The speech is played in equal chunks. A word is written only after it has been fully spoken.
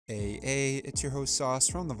It's your host Sauce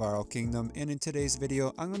from the Viral Kingdom, and in today's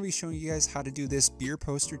video I'm going to be showing you guys how to do this beer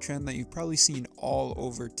poster trend that you've probably seen all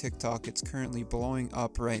over TikTok. It's currently blowing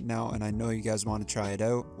up right now and I know you guys want to try it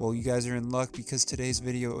out. Well, you guys are in luck because today's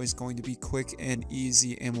video is going to be quick and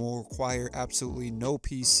easy and will require absolutely no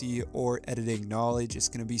PC or editing knowledge. It's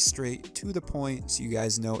going to be straight to the point so you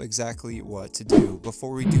guys know exactly what to do.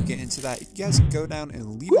 Before we do get into that, if you guys could go down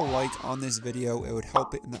and leave a like on this video, it would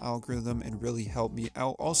help it in the algorithm and really help me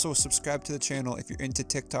out. Also, subscribe to the channel if you're into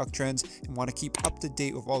TikTok trends and want to keep up to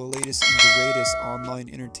date with all the latest and greatest online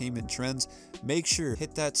entertainment trends. Make sure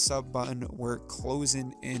hit that sub button. We're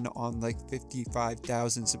closing in on like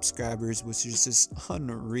 55,000 subscribers, which is just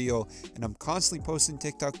unreal, and I'm constantly posting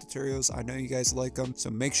TikTok tutorials. I know you guys like them, so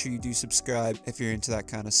make sure you do subscribe if you're into that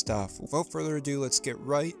kind of stuff. Without further ado, let's get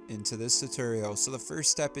right into this tutorial. So the first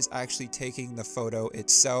step is actually taking the photo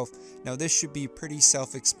itself. Now this should be pretty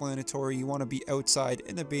self-explanatory. You want to be outside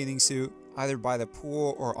in a bathing suit, either by the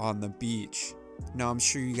pool or on the beach. Now I'm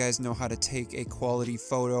sure you guys know how to take a quality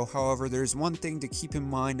photo. However, there's one thing to keep in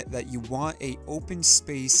mind, that you want an open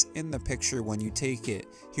space in the picture when you take it.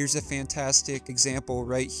 Here's a fantastic example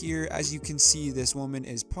right here. As you can see, this woman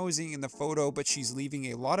is posing in the photo, but she's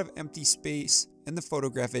leaving a lot of empty space in the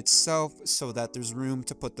photograph itself so that there's room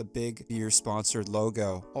to put the big beer sponsored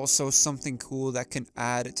logo. Also, something cool that can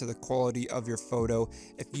add to the quality of your photo,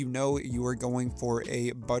 if you know you are going for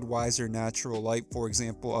a Budweiser natural light, for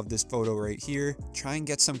example, of this photo right here, try and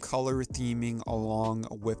get some color theming along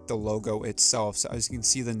with the logo itself. So as you can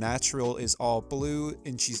see, the natural is all blue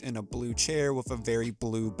and she's in a blue chair with a very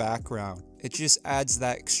blue background. It just adds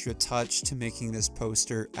that extra touch to making this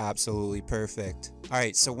poster absolutely perfect.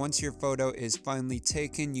 Alright, so once your photo is finally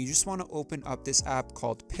taken, you just want to open up this app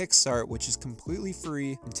called PicsArt, which is completely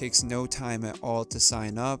free and takes no time at all to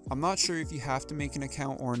sign up. I'm not sure if you have to make an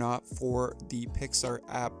account or not for the PicsArt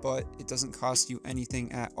app, but it doesn't cost you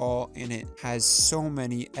anything at all and it has so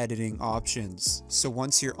many editing options. So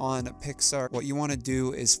once you're on PicsArt, what you want to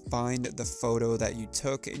do is find the photo that you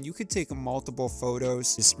took, and you could take multiple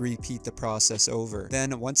photos, just repeat the process over.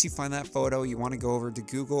 Then once you find that photo, you want to go over to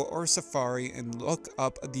Google or Safari and look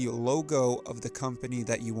up the logo of the company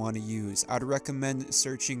that you want to use. I'd recommend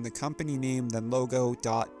searching the company name, then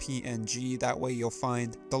logo.png. That way you'll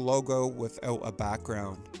find the logo without a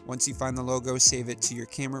background. Once you find the logo, save it to your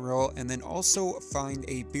camera roll, and then also find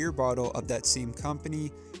a beer bottle of that same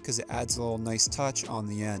company because it adds a little nice touch on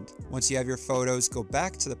the end. Once you have your photos, go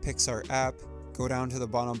back to the PicsArt app, go down to the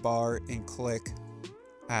bottom bar and click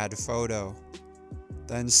Add Photo.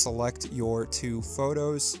 Then select your two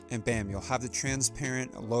photos and bam, you'll have the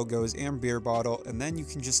transparent logos and beer bottle, and then you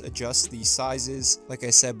can just adjust the sizes. Like I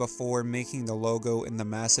said before, making the logo in the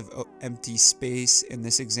massive empty space. In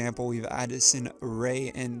this example, we've added an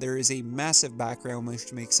array and there is a massive background,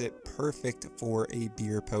 which makes it perfect for a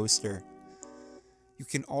beer poster. You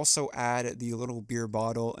can also add the little beer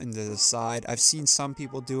bottle into the side. I've seen some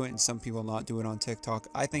people do it and some people not do it on TikTok.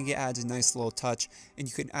 I think it adds a nice little touch, and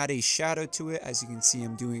you can add a shadow to it, as you can see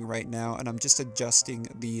I'm doing right now, and I'm just adjusting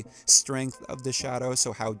the strength of the shadow,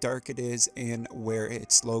 so how dark it is and where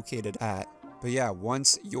it's located at. But yeah,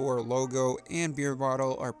 once your logo and beer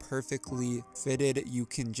bottle are perfectly fitted, you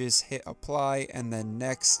can just hit apply and then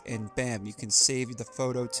next, and bam, you can save the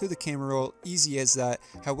photo to the camera roll. Easy as that.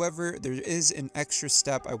 However, there is an extra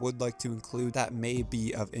step I would like to include that may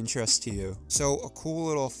be of interest to you. So a cool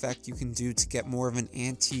little effect you can do to get more of an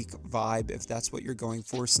antique vibe, if that's what you're going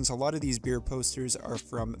for, since a lot of these beer posters are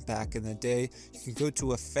from back in the day, you can go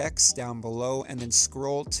to effects down below and then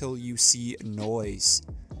scroll till you see noise.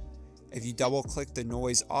 If you double click the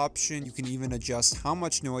noise option, you can even adjust how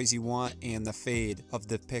much noise you want and the fade of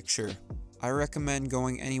the picture. I recommend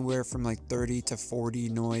going anywhere from like 30 to 40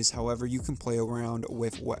 noise. However, you can play around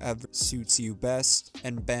with whatever suits you best,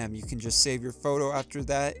 and bam, you can just save your photo after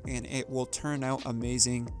that and it will turn out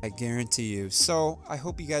amazing, I guarantee you. So I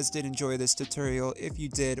hope you guys did enjoy this tutorial. If you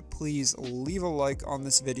did, please leave a like on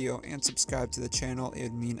this video and subscribe to the channel. It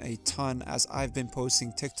would mean a ton, as I've been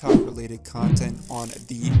posting TikTok related content on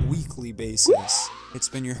the weekly basis. It's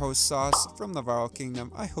been your host Sauce from the Viral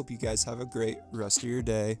Kingdom. I hope you guys have a great rest of your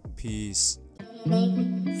day. Peace.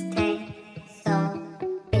 Stay